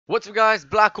What's up guys,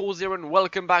 Blackwar here and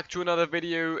welcome back to another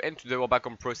video, and today we're back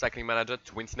on Pro Cycling Manager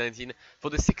 2019 for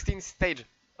the 16th stage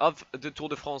of the Tour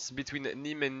de France between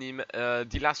Nîmes and Nîmes,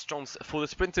 the last chance for the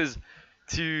sprinters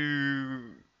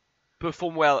to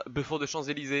perform well before the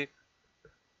Champs-Élysées.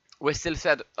 We're still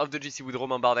third of the GC with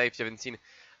Romain Bardet. If you haven't seen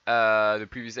the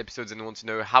previous episodes and want to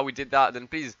know how we did that, then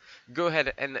please go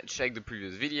ahead and check the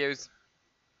previous videos.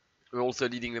 We're also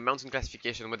leading the mountain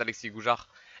classification with Alexis Goujart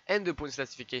and the points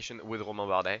classification with Romain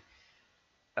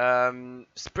Bardet.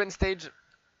 Sprint stage,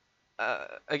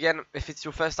 again, if it's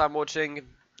your first time watching,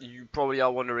 you probably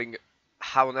are wondering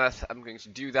how on earth I'm going to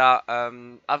do that.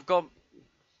 I've got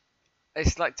a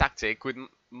slight tactic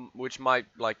which might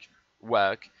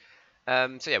work.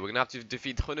 So yeah, we're gonna have to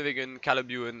defeat Groenewegen,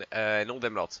 Caleb-Ewan, and all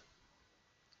them lots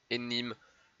in Nîmes.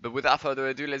 But without further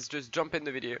ado, let's just jump in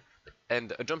the video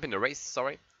and jump in the race,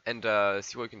 sorry, and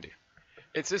see what we can do.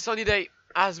 It's a sunny day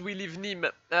as we leave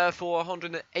Nîmes for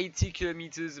 180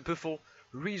 kilometers before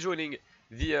rejoining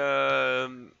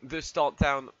the start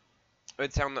town, a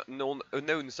town known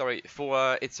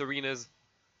for its arenas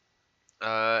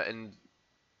and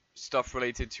stuff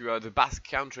related to the Basque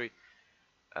country.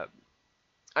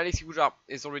 Alexis Goujart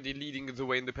is already leading the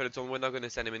way in the peloton. We're not going to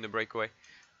send him in the breakaway.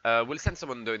 We'll send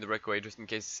someone though in the breakaway just in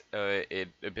case it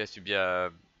appears to be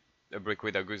a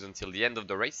breakaway that goes until the end of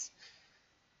the race.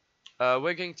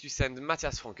 We're going to send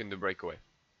Matthias Frank in the breakaway.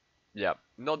 Yeah,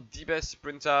 not the best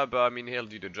sprinter, but I mean he'll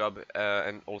do the job.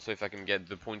 And also if I can get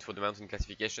the point for the mountain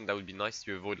classification, that would be nice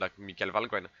to avoid like Michael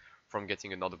Valgren from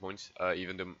getting another point,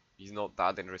 even though he's not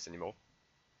that dangerous anymore.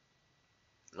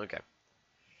 Okay.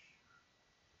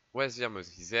 Where's Vermeulen?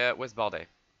 He's there. Where's Bardet?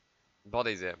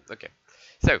 Bardet's there. Okay.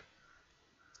 So,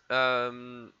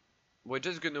 we're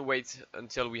just gonna wait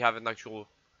until we have an actual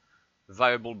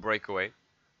viable breakaway.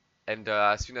 And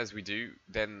as soon as we do,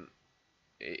 then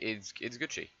it's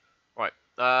Gucci. Right.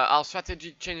 Our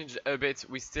strategy changed a bit.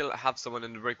 We still have someone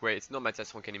in the breakaway. It's not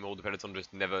Matthias Frank anymore. The peloton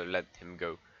just never let him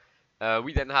go.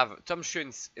 We then have Tom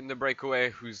Schoens in the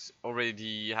breakaway, who's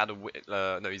already had a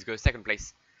no, he's got second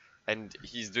place, and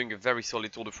he's doing a very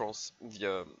solid Tour de France.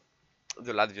 The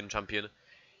Latvian champion.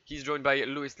 He's joined by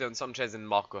Luis Leon Sanchez and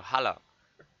Marco Halla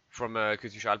from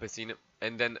Katusha Alpecin.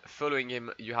 And then following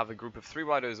him, you have a group of 3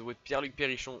 riders with Pierre-Luc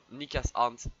Périchon, Nikas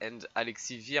Arndt, and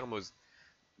Alexis Viermoz.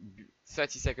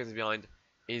 30 seconds behind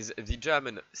is the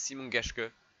German Simon Geschke,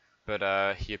 but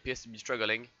he appears to be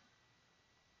struggling,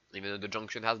 even though the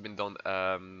junction has been done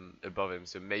above him.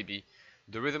 So maybe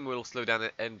the rhythm will slow down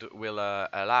and will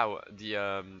allow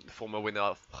the former winner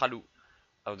of Pralou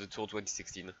of the Tour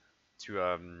 2016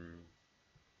 to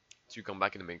come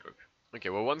back in the main group. Okay,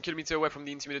 we're 1 kilometer away from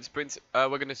the intermediate sprint. We're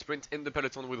going to sprint in the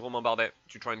peloton with Romain Bardet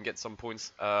to try and get some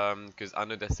points, because I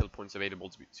know there's still points available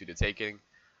to the taking.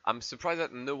 I'm surprised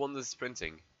that no one is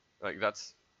sprinting. Like,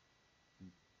 that's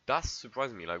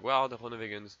surprising me. Like, where are the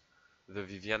Groenewegens, the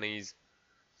Vivianes?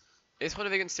 Is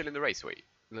Groenewegen still in the race? Wait,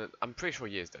 no, I'm pretty sure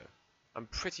he is, though. I'm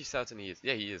pretty certain he is.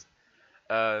 Yeah, he is.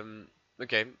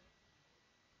 Okay.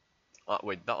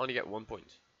 Wait, that only get 1 point.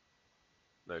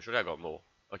 No, should I got more?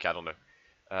 Okay, I don't know.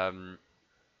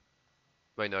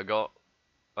 Wait, no, I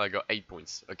got 8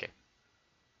 points. Okay.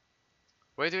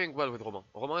 We're doing well with Romain.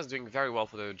 Romain is doing very well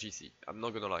for the GC. I'm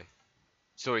not gonna lie.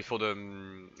 Sorry for the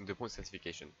points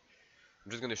classification.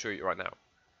 I'm just gonna show you right now.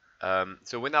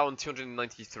 So we're now on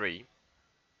 293.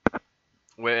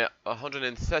 We're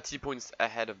 130 points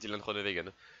ahead of Dylan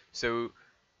Groenewegen. So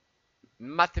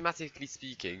mathematically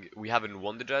speaking, we haven't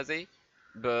won the jersey,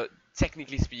 but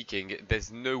technically speaking,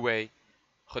 there's no way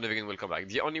Groenewegen will come back.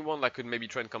 The only one that could maybe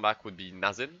try and come back would be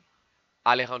Nazin,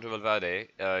 Alejandro Valverde,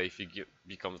 if he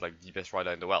becomes like the best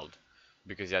rider in the world,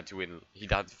 because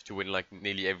he'd have to win like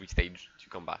nearly every stage to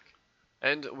come back.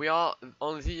 And we are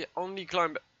on the only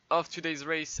climb of today's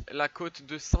race, La Côte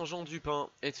de Saint-Jean-du-Pin.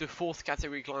 It's a 4th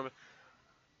category climb.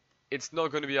 It's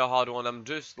not going to be a hard one. I'm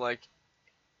just like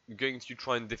going to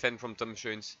try and defend from Tom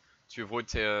Schoens to avoid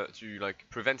to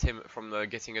prevent him from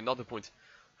getting another point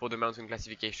for the mountain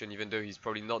classification, even though he's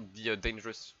probably not the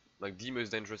the most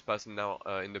dangerous person now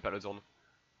in the peloton.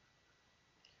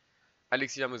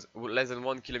 Alexis Viermoz, less than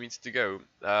 1 kilometer to go.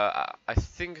 I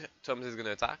think Tom is going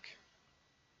to attack.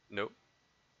 No.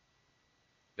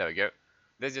 There we go.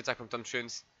 There's the attack from Tom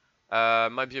Schoens.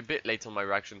 Might be a bit late on my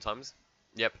reaction times.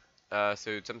 Yep.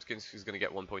 So Tom Schoens is going to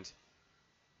get 1 point.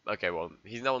 Okay, well,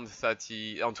 he's now on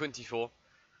 24.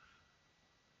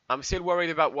 I'm still worried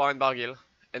about Warren Barguil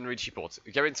and Richie Porte.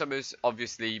 Geraint Thomas,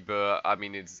 obviously, but I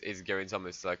mean, it's Geraint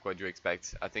Thomas. Like, what do you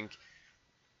expect? I think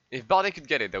if Bardet could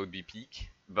get it, that would be peak,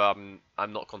 but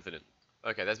I'm not confident.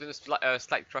 Okay, there's been a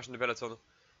slight crash in the peloton.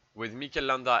 with Mikel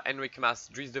Landa, Enric Mas,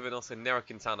 Dries de Venance, and Nero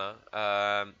Quintana.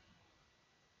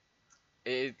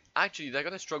 Actually, they're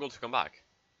going to struggle to come back.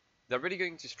 They're really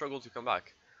going to struggle to come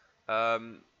back.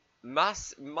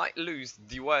 Mas might lose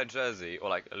the white jersey, or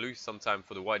like lose some time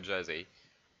for the white jersey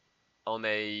on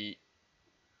a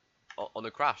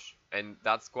crash, and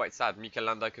that's quite sad. Mikel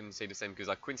Landa can say the same because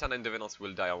like Quintana and de Venance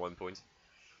will die at one point.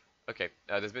 Okay,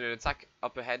 there's been an attack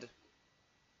up ahead.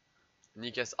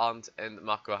 Nikes Arndt and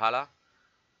Marco Hala.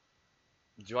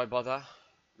 Do I bother?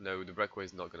 No, the breakaway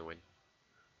is not going to win.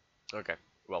 Okay,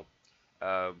 well,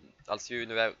 I'll see you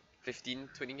in about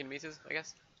 15-20 kilometers, I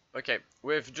guess. Okay,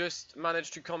 we've just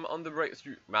managed to come on the break.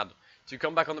 To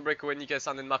come back on the breakaway. Nikes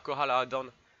Arndt and Marco Hala are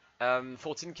done.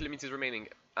 14 kilometers remaining,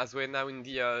 as we're now in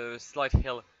the slight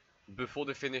hill before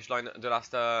the finish line. The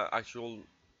last actual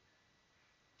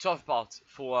tough part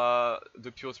for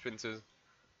the pure sprinters.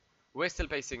 We're still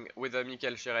pacing with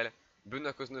Michael Cherel,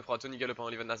 Benoît Cosnefroy, Tony Galopin,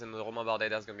 Oliver Nazen, and Romain Bardet.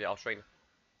 That's going to be our train.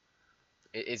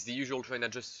 It's the usual train. I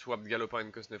just swapped Galopin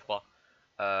and Cosnefroy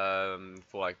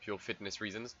for like pure fitness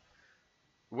reasons.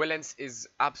 Wellens is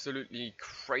absolutely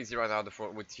crazy right now at the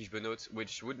front with Tige Benoît,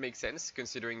 which would make sense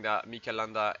considering that Mikel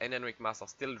Landa and Enric Mas are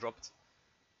still dropped.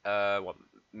 Well,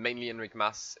 mainly Enric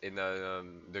Mas in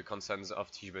the concerns of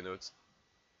Tige Benoît,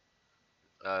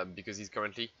 because he's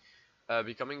currently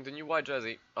becoming the new white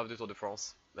jersey of the Tour de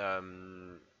France. I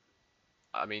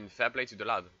mean, fair play to the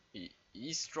lad.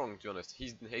 He's strong, to be honest.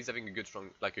 He's having a good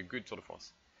Tour de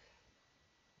France.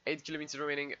 8 kilometers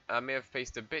remaining. I may have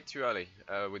paced a bit too early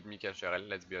with Michael Cherel.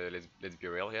 Let's be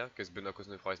real here, because Benoît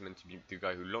Cosnefroy is meant to be the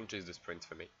guy who launches the sprint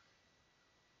for me.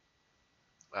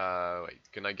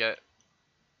 Wait, can I get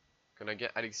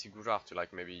Alexis Goujard to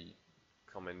like maybe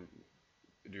come and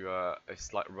do a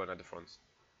slight run at the front?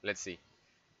 Let's see.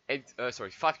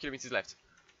 5 kilometers left.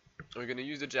 We're gonna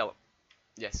use the gel.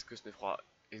 Yes, Cosnefroy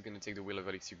is gonna take the wheel of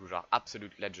Alexis Goujard.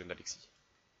 Absolute legend, Alexis.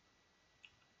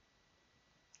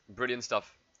 Brilliant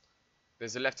stuff.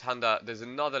 There's a left-hander. There's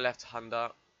another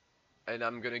left-hander, and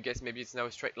I'm gonna guess maybe it's now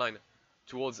a straight line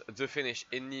towards the finish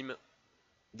in Nîmes.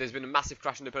 There's been a massive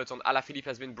crash in the peloton. Alaphilippe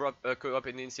has been caught up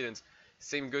in the incident.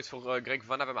 Same goes for Greg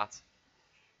Van Avermaet.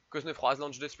 Cosnefroy has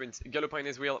launched the sprint. Galopin in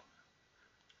his wheel.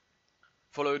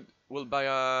 Followed by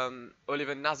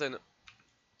Oliver Nazen.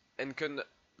 And can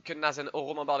Nazen or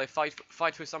Romain Bardet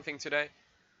fight for something today?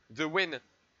 The win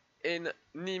in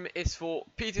Nîmes is for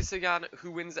Peter Sagan, who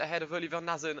wins ahead of Oliver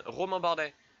Nazen, Romain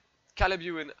Bardet, Caleb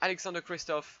Ewan, Alexander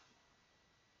Kristoff,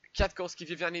 Kwiatkowski,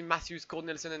 Viviani, Matthews, Cord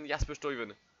Nelson, and Jasper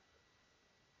Stuyven.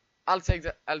 I'll take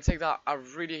that. I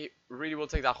really will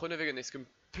take that. Groenewegen is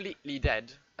completely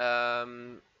dead.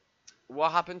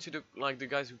 What happened to the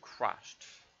guys who crashed?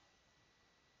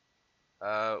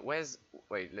 Let's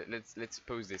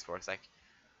pause this for a sec.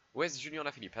 Where's Julien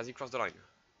Alaphilippe? Has he crossed the line?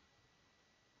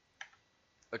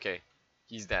 Okay,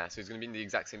 he's there, so he's gonna be in the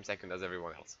exact same second as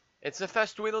everyone else. It's the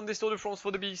first win on this Tour de France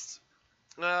for the Beast.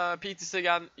 Peter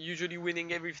Sagan usually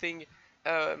winning everything,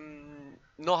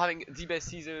 not having the best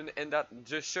season, and that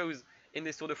just shows in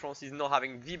this Tour de France he's not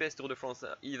having the best Tour de France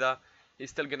either.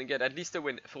 He's still gonna get at least a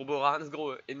win for Bora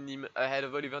Hansgrohe in Nîmes ahead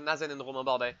of Oliver Nazen and Romain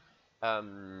Bardet.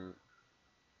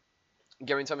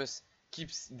 Geraint Thomas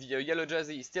keeps the yellow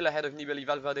jersey, still ahead of Nibali,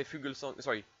 Valverde, Fuglsang.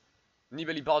 Sorry,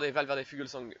 Nibali, Bardet, Valverde,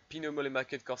 Fuglsang, Pinot, Mollema,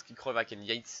 Kwiatkowski, Krojak, and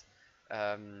Yates.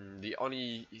 The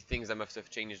only things that must have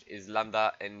changed is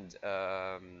Landa and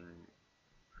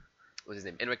what's his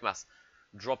name, Enric Mas,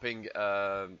 dropping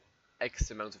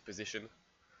X amount of position.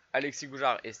 Alexis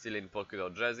Goujard is still in polka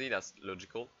dot jersey, that's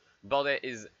logical. Bardet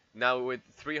is now with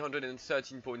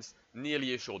 313 points,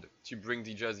 nearly assured to bring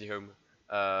the jersey home.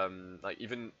 Like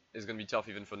even it's gonna be tough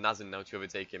even for Nazen now to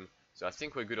overtake him. So I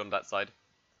think we're good on that side.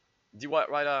 The white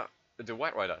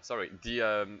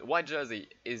jersey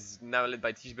is now led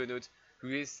by Tige Benoît, who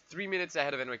is 3 minutes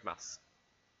ahead of Enric Mas.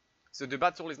 So the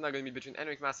battle is now going to be between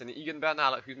Enric Mas and Egan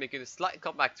Bernal, who's making a slight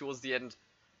comeback towards the end.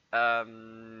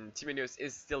 Team Ineos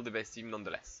is still the best team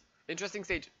nonetheless. Interesting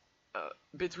stage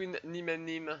between Nîmes and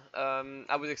Nîmes.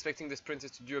 I was expecting the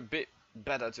sprinters to do a bit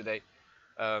better today.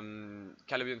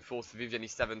 Calabian 4th, Viviani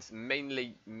 7th,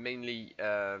 mainly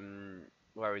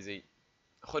where is he?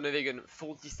 Groenewegen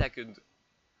 42nd.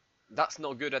 That's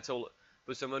not good at all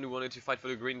for someone who wanted to fight for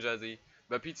the green jersey.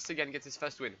 But Peter Sagan gets his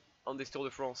first win on this Tour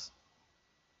de France.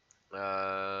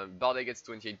 Bardet gets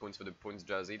 28 points for the points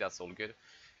jersey. That's all good.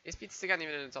 Is Peter Sagan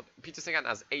even in the top? Peter Sagan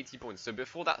has 80 points. So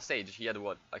before that stage, he had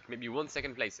what? Like maybe 1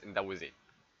 second place, and that was it.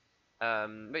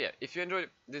 But yeah, if you enjoyed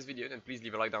this video, then please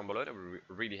leave a like down below. That would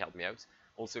really help me out.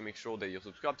 Also, make sure that you're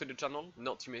subscribed to the channel,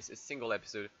 not to miss a single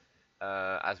episode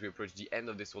as we approach the end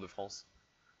of this Tour de France.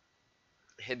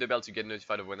 hit the bell to get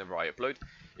notified of whenever I upload.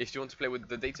 If you want to play with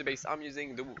the database I'm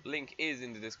using, the link is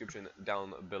in the description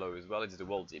down below as well. It's the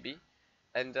WorldDB.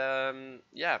 And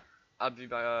yeah, I'll be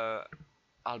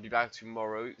back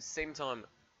tomorrow, same time,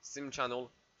 same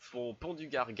channel, for Pont du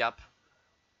Gard Gap.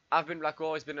 I've been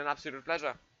Blackwar. It's been an absolute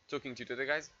pleasure talking to you today,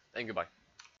 guys, and goodbye.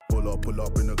 Pull up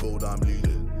in the gold, I'm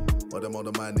leading. But them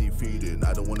other man need feeding.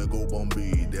 I don't wanna go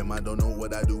Bombay. Them I don't know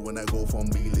what I do when I go from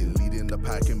Beeling. Leading the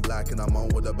pack in black and I'm on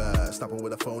with a bat. Snapping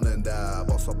with a phone and dab.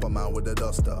 Boss up a man with a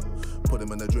duster. Put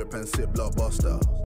him in the drip and sit blockbuster.